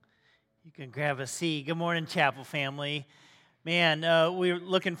You can grab a seat. Good morning, Chapel family. Man, we're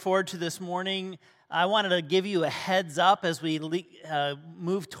looking forward to this morning. I wanted to give you a heads up as we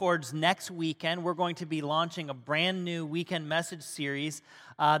move towards next weekend. We're going to be launching a brand new weekend message series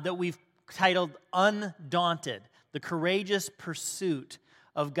that we've titled Undaunted, the Courageous Pursuit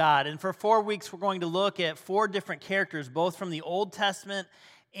of God. And for 4 weeks, we're going to look at 4 different characters, both from the Old Testament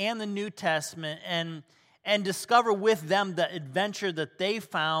and the New Testament, and discover with them the adventure that they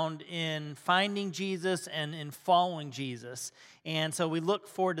found in finding Jesus and in following Jesus. And so we look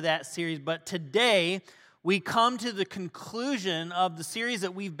forward to that series. But today, we come to the conclusion of the series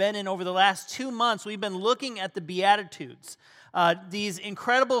that we've been in over the last 2 months. We've been looking at the Beatitudes, these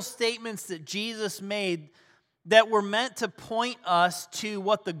incredible statements that Jesus made that were meant to point us to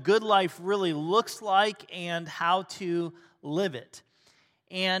what the good life really looks like and how to live it.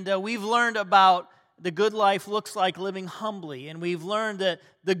 And we've learned about the good life looks like living humbly, and we've learned that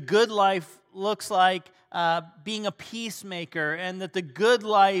the good life looks like being a peacemaker, and that the good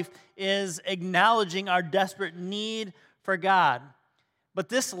life is acknowledging our desperate need for God. But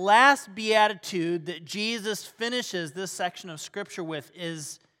this last beatitude that Jesus finishes this section of Scripture with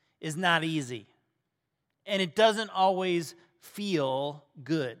is not easy, and it doesn't always feel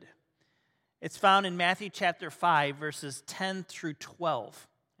good. It's found in Matthew chapter 5, verses 10 through 12.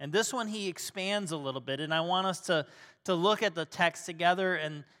 And this one he expands a little bit, and I want us to look at the text together,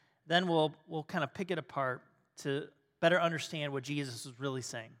 and then we'll kind of pick it apart to better understand what Jesus is really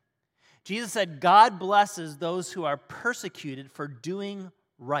saying. Jesus said, "God blesses those who are persecuted for doing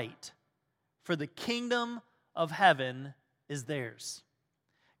right, for the kingdom of heaven is theirs."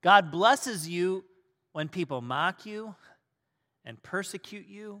 God blesses you when people mock you and persecute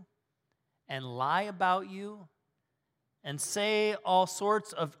you and lie about you and say all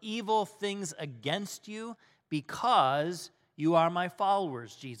sorts of evil things against you because you are my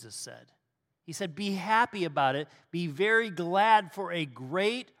followers, Jesus said. He said, be happy about it. Be very glad, for a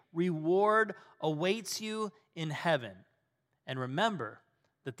great reward awaits you in heaven. And remember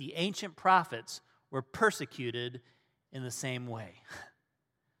that the ancient prophets were persecuted in the same way.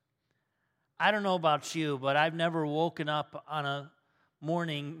 I don't know about you, but I've never woken up on a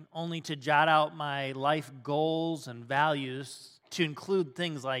morning only to jot out my life goals and values to include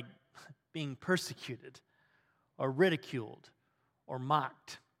things like being persecuted or ridiculed or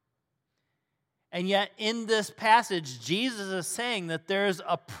mocked. And yet in this passage, Jesus is saying that there's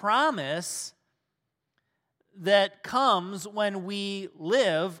a promise that comes when we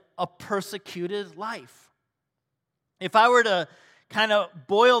live a persecuted life. If I were to kind of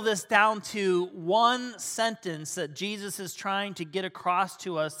boil this down to one sentence that Jesus is trying to get across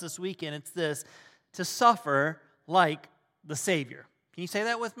to us this weekend, it's this: to suffer like the Savior. Can you say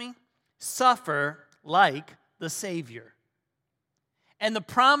that with me? Suffer like the Savior. And the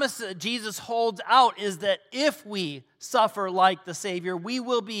promise that Jesus holds out is that if we suffer like the Savior, we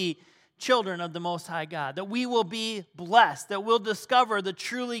will be children of the Most High God, that we will be blessed, that we'll discover the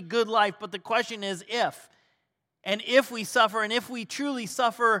truly good life. But the question is if. And if we suffer, and if we truly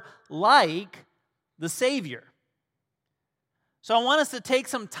suffer like the Savior. So I want us to take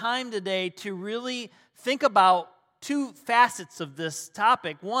some time today to really think about 2 facets of this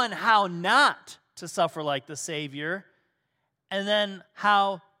topic. One, how not to suffer like the Savior, and then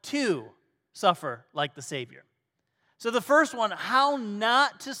how to suffer like the Savior. So the first one, how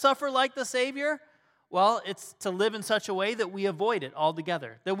not to suffer like the Savior? Well, it's to live in such a way that we avoid it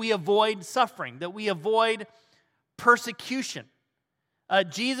altogether, that we avoid suffering, that we avoid persecution.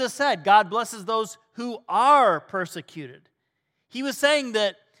 Jesus said, God blesses those who are persecuted. He was saying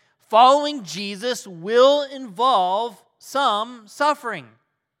that following Jesus will involve some suffering.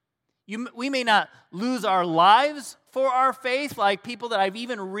 We may not lose our lives for our faith, like people that I've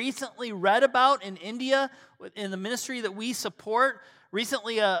even recently read about in India, in the ministry that we support.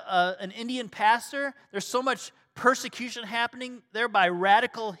 Recently, an Indian pastor, there's so much persecution happening there by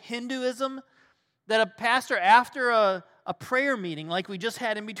radical Hinduism, that a pastor, after a prayer meeting, like we just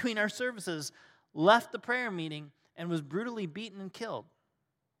had in between our services, left the prayer meeting and was brutally beaten and killed.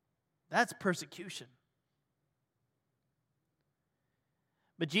 That's persecution.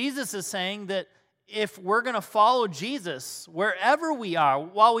 But Jesus is saying that if we're going to follow Jesus wherever we are,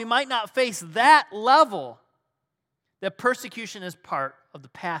 while we might not face that level, that persecution is part of the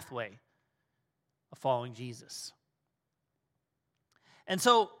pathway of following Jesus. And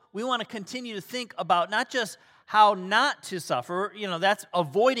so we want to continue to think about not just how not to suffer, that's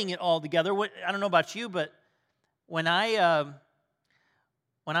avoiding it altogether. I don't know about you, but when I'm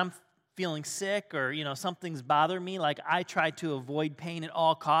feeling sick or, something's bothering me, like I try to avoid pain at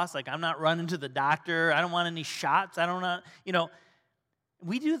all costs. Like I'm not running to the doctor. I don't want any shots. I don't know,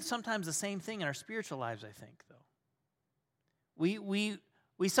 We do sometimes the same thing in our spiritual lives, I think, though. We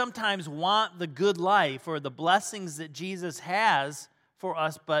sometimes want the good life or the blessings that Jesus has for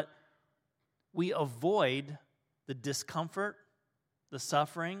us, but we avoid the discomfort, the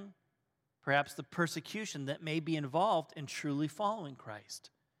suffering, perhaps the persecution that may be involved in truly following Christ.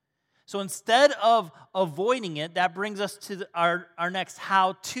 So instead of avoiding it, that brings us to our next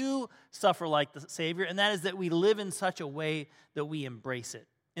how to suffer like the Savior, and that is that we live in such a way that we embrace it.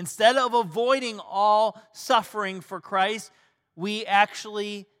 Instead of avoiding all suffering for Christ, we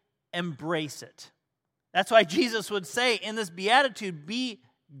actually embrace it. That's why Jesus would say in this beatitude, be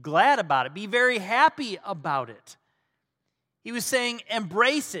glad about it. Be very happy about it. He was saying,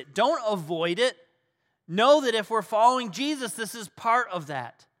 embrace it. Don't avoid it. Know that if we're following Jesus, this is part of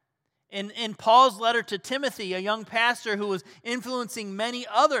that. In Paul's letter to Timothy, a young pastor who was influencing many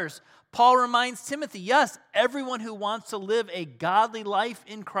others, Paul reminds Timothy, yes, everyone who wants to live a godly life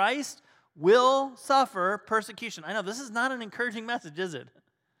in Christ will suffer persecution. I know this is not an encouraging message, is it?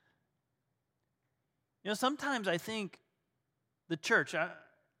 You know, sometimes I think the church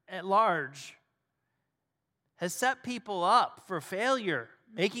at large has set people up for failure,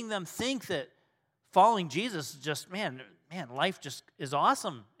 making them think that following Jesus is just, man, life just is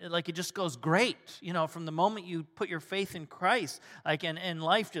awesome. It just goes great, from the moment you put your faith in Christ. And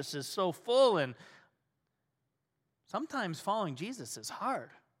life just is so full. And sometimes following Jesus is hard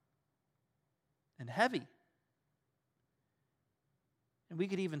and heavy. And we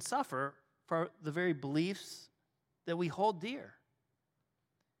could even suffer for the very beliefs that we hold dear.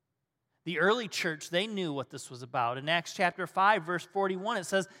 The early church, they knew what this was about. In Acts chapter 5, verse 41, it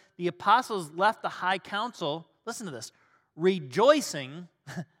says, the apostles left the high council, listen to this, rejoicing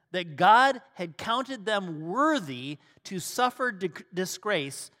that God had counted them worthy to suffer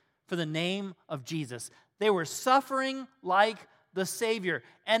disgrace for the name of Jesus. They were suffering like the Savior,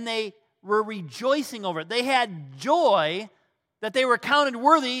 and they were rejoicing over it. They had joy that they were counted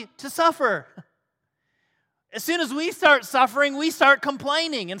worthy to suffer. As soon as we start suffering, we start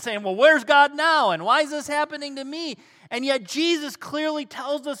complaining and saying, well, where's God now? And why is this happening to me? And yet Jesus clearly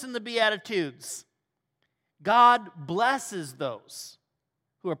tells us in the Beatitudes, God blesses those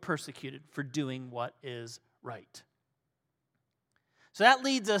who are persecuted for doing what is right. So that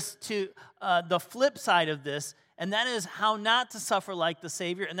leads us to the flip side of this, and that is how not to suffer like the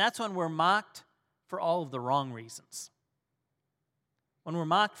Savior, and that's when we're mocked for all of the wrong reasons. When we're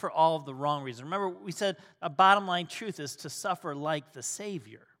mocked for all of the wrong reasons. Remember, we said a bottom line truth is to suffer like the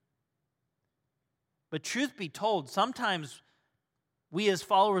Savior. But truth be told, sometimes we as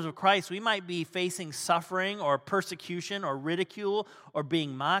followers of Christ, we might be facing suffering or persecution or ridicule or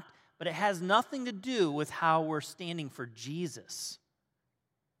being mocked, but it has nothing to do with how we're standing for Jesus.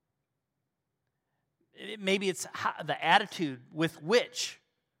 Maybe it's the attitude with which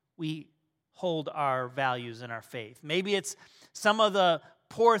we hold our values and our faith. Maybe it's some of the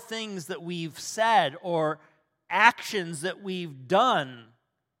poor things that we've said or actions that we've done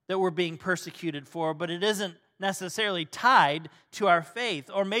that we're being persecuted for, but it isn't necessarily tied to our faith.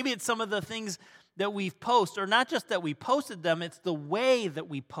 Or maybe it's some of the things that we've posted, or not just that we posted them, it's the way that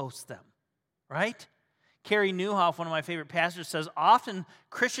we post them, right? Carrie Newhoff, one of my favorite pastors, says, often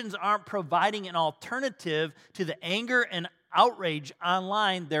Christians aren't providing an alternative to the anger and outrage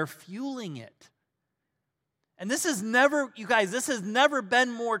online, they're fueling it. And this has never, you guys, this has never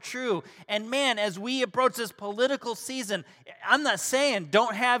been more true. And man, as we approach this political season, I'm not saying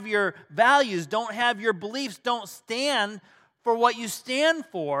don't have your values, don't have your beliefs, don't stand for what you stand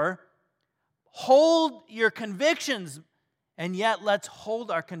for. Hold your convictions, and yet let's hold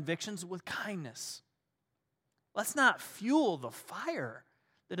our convictions with kindness. Let's not fuel the fire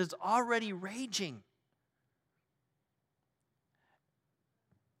that is already raging.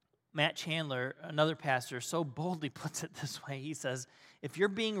 Matt Chandler, another pastor, so boldly puts it this way. He says, if you're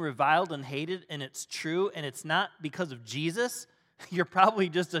being reviled and hated and it's true and it's not because of Jesus, you're probably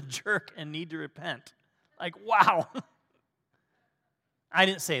just a jerk and need to repent. Like, wow. I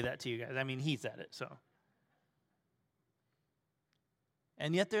didn't say that to you guys. I mean, he said it, so.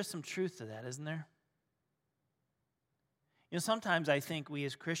 And yet there's some truth to that, isn't there? You know, sometimes I think we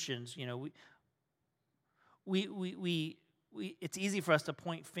as Christians, it's easy for us to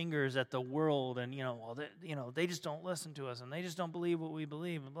point fingers at the world and, they just don't listen to us and they just don't believe what we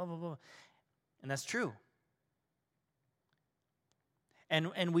believe and blah, blah, blah. And that's true.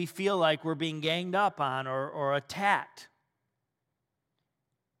 And we feel like we're being ganged up on or attacked.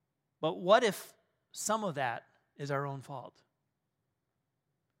 But what if some of that is our own fault?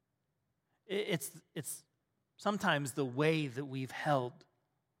 It's sometimes the way that we've held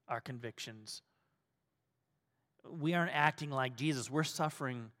our convictions. we aren't acting like Jesus. We're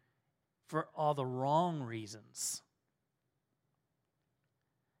suffering for all the wrong reasons.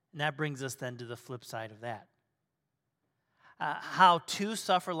 And that brings us then to the flip side of that. How to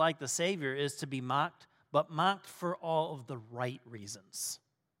suffer like the Savior is to be mocked, but mocked for all of the right reasons.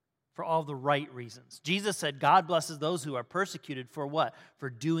 For all of the right reasons. Jesus said, God blesses those who are persecuted for what? For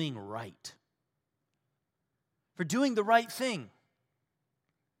doing right. For doing the right thing.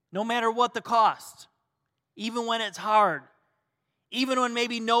 No matter what the cost. Even when it's hard. Even when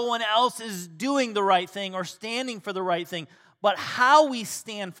maybe no one else is doing the right thing or standing for the right thing. But how we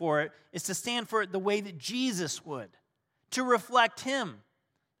stand for it is to stand for it the way that Jesus would. To reflect Him.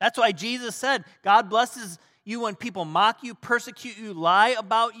 That's why Jesus said, God blesses you when people mock you, persecute you, lie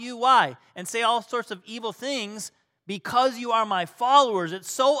about you. Why? And say all sorts of evil things because you are my followers.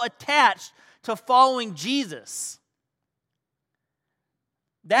 It's so attached to following Jesus.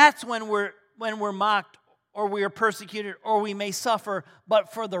 That's when we're mocked or we are persecuted or we may suffer,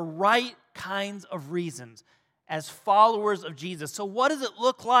 but for the right kinds of reasons as followers of Jesus. So what does it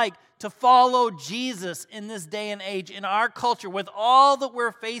look like to follow Jesus in this day and age, in our culture, with all that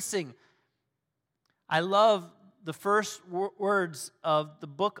we're facing? I love the first words of the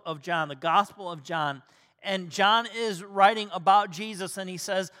book of John, the Gospel of John. And John is writing about Jesus, and he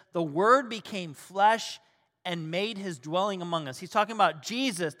says, the Word became flesh and made His dwelling among us. He's talking about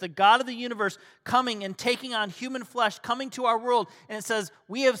Jesus, the God of the universe, coming and taking on human flesh, coming to our world. And it says,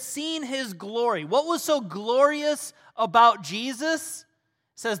 we have seen His glory. What was so glorious about Jesus?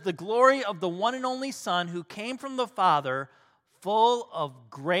 It says, the glory of the one and only Son who came from the Father, full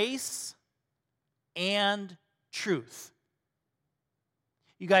of grace and truth.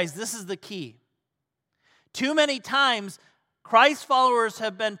 You guys, this is the key. Too many times, Christ followers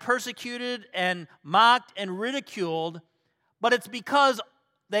have been persecuted and mocked and ridiculed, but it's because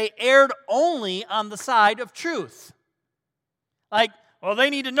they erred only on the side of truth. Like, well, they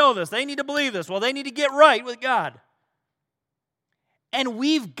need to know this. They need to believe this. Well, they need to get right with God. And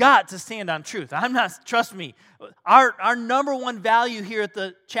we've got to stand on truth. Trust me, our number one value here at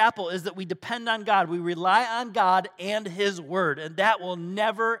the chapel is that we depend on God. We rely on God and His Word, and that will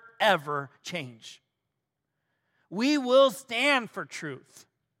never, ever change. We will stand for truth.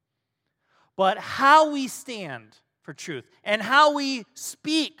 But how we stand for truth and how we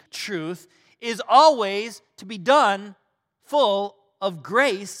speak truth is always to be done full of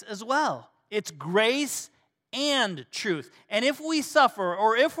grace as well. It's grace and truth. And if we suffer,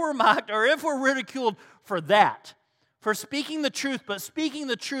 or if we're mocked, or if we're ridiculed for that, for speaking the truth, but speaking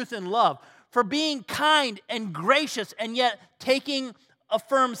the truth in love, for being kind and gracious and yet taking a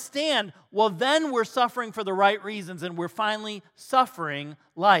firm stand, well, then we're suffering for the right reasons, and we're finally suffering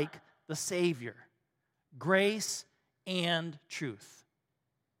like the Savior. Grace and truth.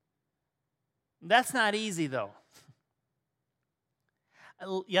 That's not easy, though.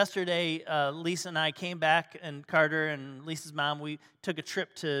 Yesterday, Lisa and I came back, and Carter and Lisa's mom, we took a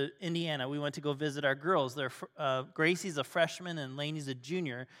trip to Indiana. We went to go visit our girls. Gracie's a freshman and Lainey's a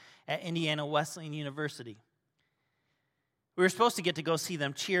junior at Indiana Wesleyan University. We were supposed to get to go see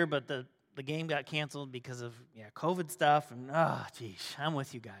them cheer, but the game got canceled because of COVID stuff. And, I'm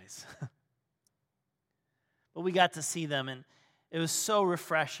with you guys. But we got to see them, and it was so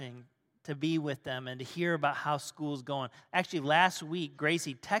refreshing to be with them and to hear about how school's going. Actually, last week,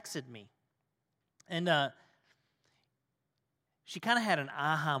 Gracie texted me, and she kind of had an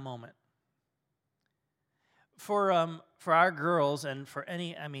aha moment. For our girls and for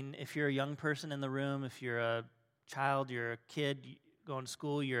if you're a young person in the room, if you're a child, you're a kid going to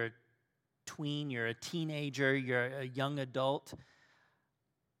school, you're a tween, you're a teenager, you're a young adult,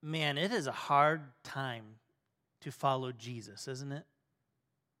 man, it is a hard time to follow Jesus, isn't it?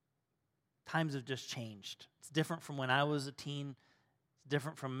 Times have just changed. It's different from when I was a teen. It's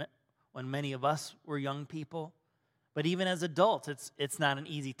different from when many of us were young people. But even as adults, it's not an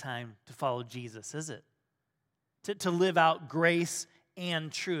easy time to follow Jesus, is it? To live out grace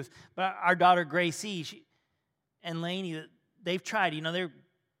and truth. But our daughter Gracie and Lainey, they've tried. They're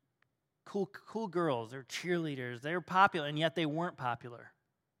cool girls. They're cheerleaders. They're popular, and yet they weren't popular.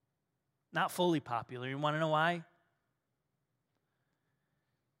 Not fully popular. You want to know why?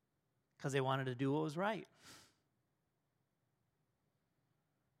 Because they wanted to do what was right.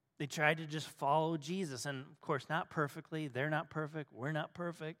 They tried to just follow Jesus, and of course, not perfectly. They're not perfect. We're not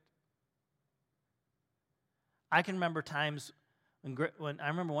perfect. I can remember times when I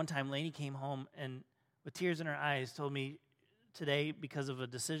remember one time Lainey came home and with tears in her eyes told me today, because of a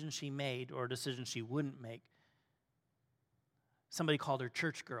decision she made or a decision she wouldn't make, somebody called her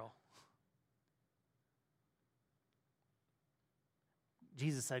church girl.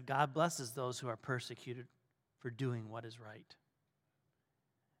 Jesus said, God blesses those who are persecuted for doing what is right.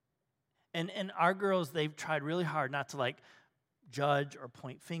 And our girls, they've tried really hard not to like judge or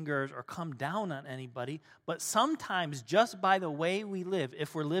point fingers or come down on anybody, but sometimes just by the way we live,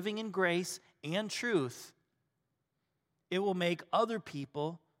 if we're living in grace and truth, it will make other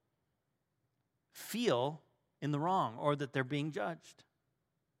people feel in the wrong or that they're being judged.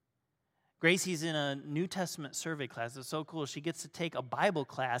 Gracie's in a New Testament survey class. It's so cool. She gets to take a Bible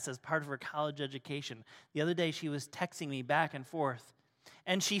class as part of her college education. The other day, she was texting me back and forth,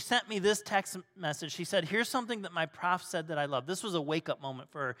 and she sent me this text message. She said, here's something that my prof said that I love. This was a wake-up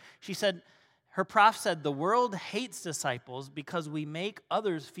moment for her. She said, her prof said, the world hates disciples because we make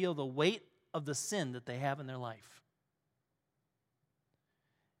others feel the weight of the sin that they have in their life.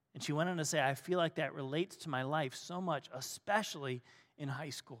 And she went on to say, I feel like that relates to my life so much, especially in high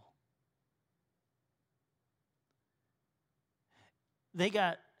school.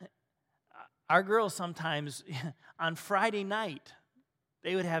 Our girls sometimes, on Friday night,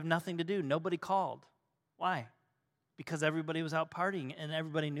 they would have nothing to do. Nobody called. Why? Because everybody was out partying, and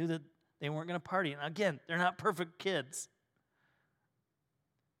everybody knew that they weren't going to party. And again, they're not perfect kids.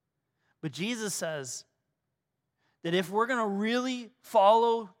 But Jesus says that if we're going to really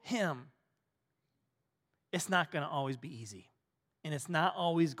follow him, it's not going to always be easy. And it's not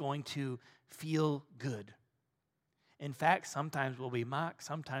always going to feel good. In fact, sometimes we'll be mocked,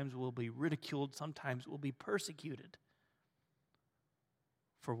 sometimes we'll be ridiculed, sometimes we'll be persecuted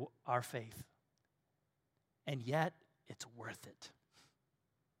for our faith. And yet, it's worth it.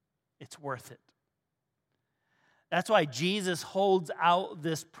 It's worth it. That's why Jesus holds out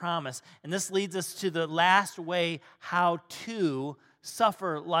this promise. And this leads us to the last way how to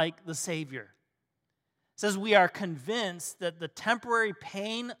suffer like the Savior. It says we are convinced that the temporary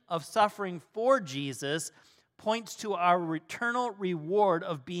pain of suffering for Jesus points to our eternal reward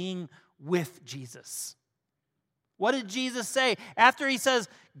of being with Jesus. What did Jesus say? After he says,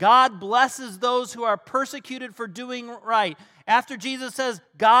 God blesses those who are persecuted for doing right. After Jesus says,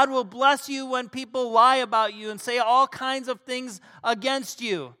 God will bless you when people lie about you and say all kinds of things against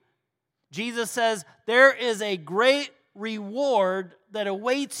you. Jesus says, there is a great reward that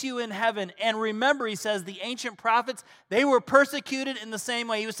awaits you in heaven. And remember, he says, the ancient prophets, they were persecuted in the same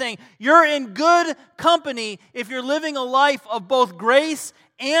way. He was saying, you're in good company if you're living a life of both grace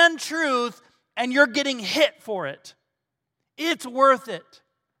and truth, and you're getting hit for it. It's worth it.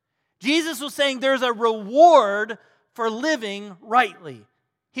 Jesus was saying there's a reward for living rightly.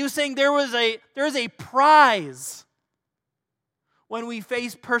 He was saying there is a prize when we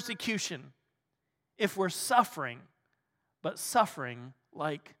face persecution if we're suffering, but suffering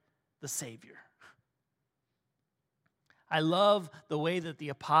like the Savior. I love the way that the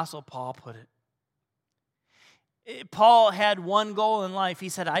Apostle Paul put it. Paul had one goal in life. He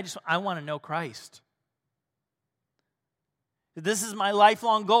said, I want to know Christ. This is my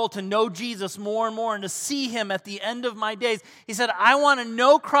lifelong goal, to know Jesus more and more and to see him at the end of my days. He said, I want to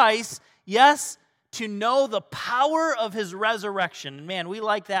know Christ, yes, to know the power of his resurrection. And man, we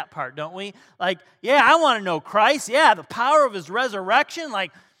like that part, don't we? Like, yeah, I want to know Christ. Yeah, the power of his resurrection,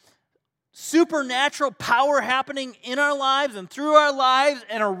 like supernatural power happening in our lives and through our lives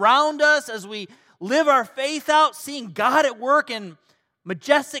and around us as we live our faith out, seeing God at work in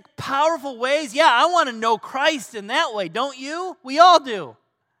majestic, powerful ways. Yeah, I want to know Christ in that way, don't you? We all do.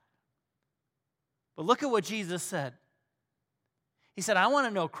 But look at what Jesus said. He said, I want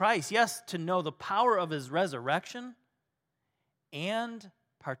to know Christ, yes, to know the power of his resurrection and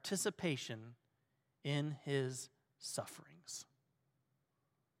participation in his sufferings,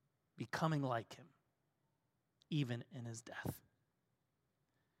 becoming like him, even in his death.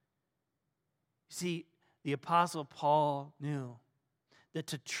 See, the Apostle Paul knew that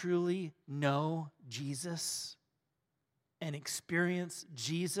to truly know Jesus and experience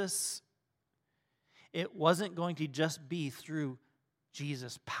Jesus, it wasn't going to just be through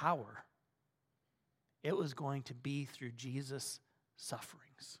Jesus' power. It was going to be through Jesus'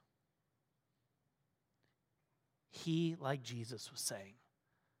 sufferings. He, like Jesus was saying,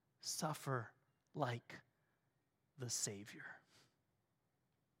 suffer like the Savior.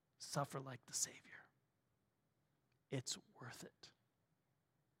 Suffer like the Savior. It's worth it.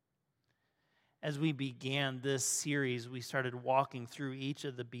 As we began this series, we started walking through each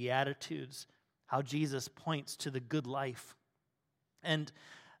of the Beatitudes, how Jesus points to the good life. And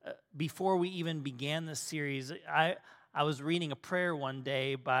before we even began this series, I was reading a prayer one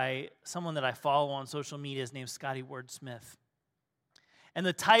day by someone that I follow on social media. His name's Scotty Ward Smith. And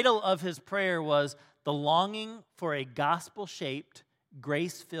the title of his prayer was, The Longing for a Gospel-Shaped,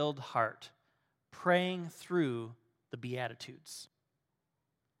 Grace-Filled Heart, Praying Through the Beatitudes.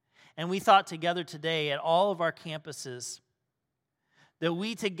 And we thought together today at all of our campuses that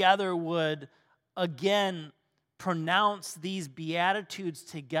we together would again pronounce these Beatitudes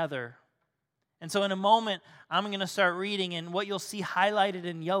together. And so in a moment, I'm going to start reading, and what you'll see highlighted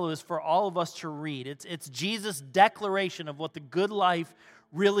in yellow is for all of us to read. It's Jesus' declaration of what the good life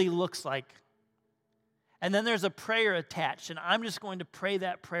really looks like. And then there's a prayer attached, and I'm just going to pray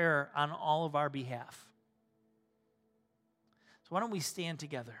that prayer on all of our behalf. So why don't we stand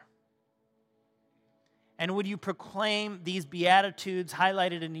together? And would you proclaim these Beatitudes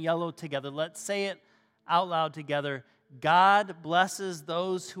highlighted in yellow together? Let's say it out loud together. God blesses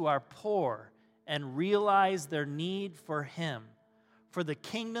those who are poor and realize their need for Him, for the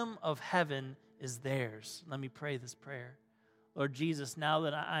kingdom of heaven is theirs. Let me pray this prayer. Lord Jesus, now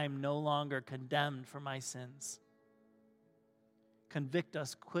that I am no longer condemned for my sins, convict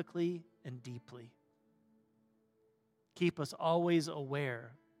us quickly and deeply. Keep us always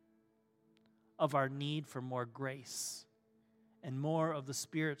aware of our need for more grace and more of the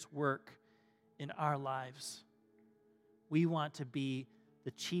Spirit's work in our lives. We want to be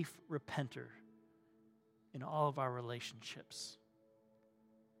the chief repenter in all of our relationships.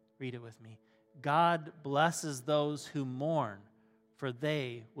 Read it with me. God blesses those who mourn, for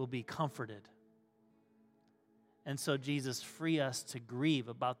they will be comforted. And so, Jesus, free us to grieve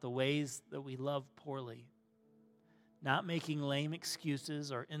about the ways that we love poorly, not making lame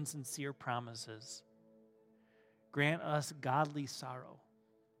excuses or insincere promises. Grant us godly sorrow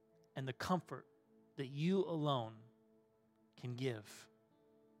and the comfort that you alone can give.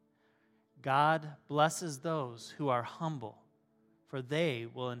 God blesses those who are humble, for they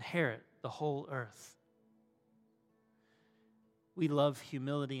will inherit the whole earth. We love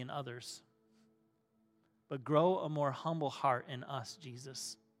humility in others, but grow a more humble heart in us,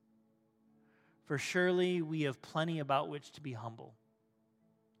 Jesus. For surely we have plenty about which to be humble,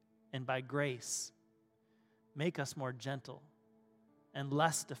 and by grace, make us more gentle and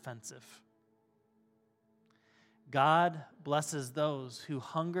less defensive. God blesses those who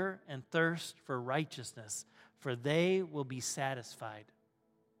hunger and thirst for righteousness, for they will be satisfied.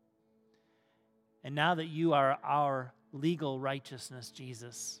 And now that you are our legal righteousness,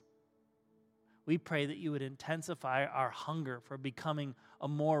 Jesus, we pray that you would intensify our hunger for becoming a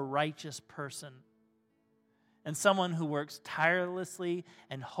more righteous person and someone who works tirelessly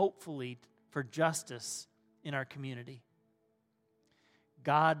and hopefully for justice in our community.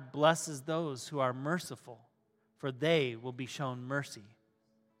 God blesses those who are merciful, for they will be shown mercy.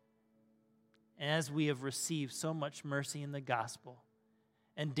 As we have received so much mercy in the gospel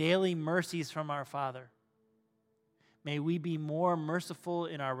and daily mercies from our Father, may we be more merciful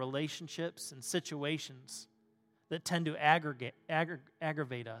in our relationships and situations that tend to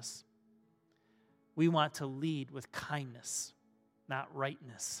aggravate us. We want to lead with kindness, not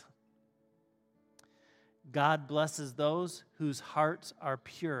rightness. God blesses those whose hearts are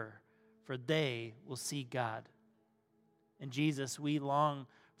pure, for they will see God. And Jesus, we long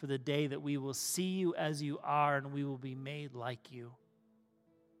for the day that we will see you as you are and we will be made like you.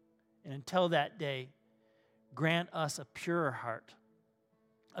 And until that day, grant us a pure heart,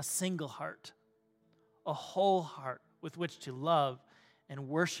 a single heart, a whole heart with which to love and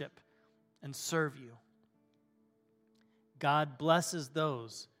worship and serve you. God blesses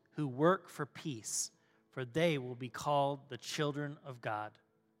those who work for peace, for they will be called the children of God.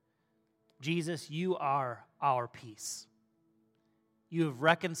 Jesus, you are our peace. You have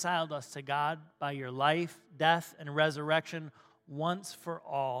reconciled us to God by your life, death, and resurrection once for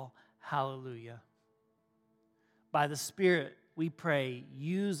all. Hallelujah. By the Spirit, we pray,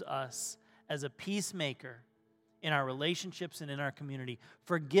 use us as a peacemaker in our relationships and in our community.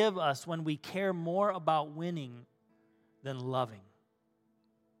 Forgive us when we care more about winning than loving.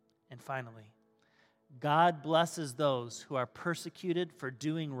 And finally, God blesses those who are persecuted for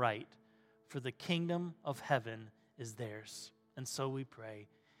doing right, for the kingdom of heaven is theirs. And so we pray,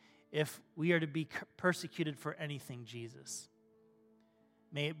 if we are to be persecuted for anything, Jesus,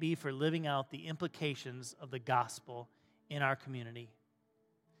 may it be for living out the implications of the gospel in our community.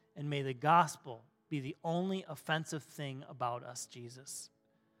 And may the gospel be the only offensive thing about us, Jesus.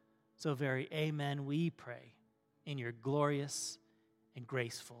 So very amen, we pray in your glorious and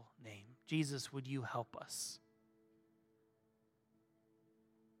graceful name. Jesus, would you help us?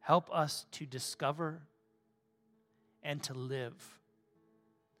 Help us to discover and to live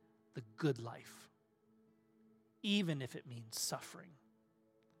the good life, even if it means suffering.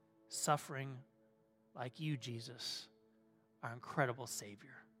 Suffering like you, Jesus, our incredible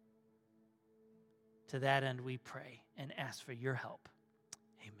Savior. To that end, we pray and ask for your help.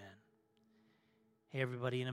 Amen. Hey, everybody.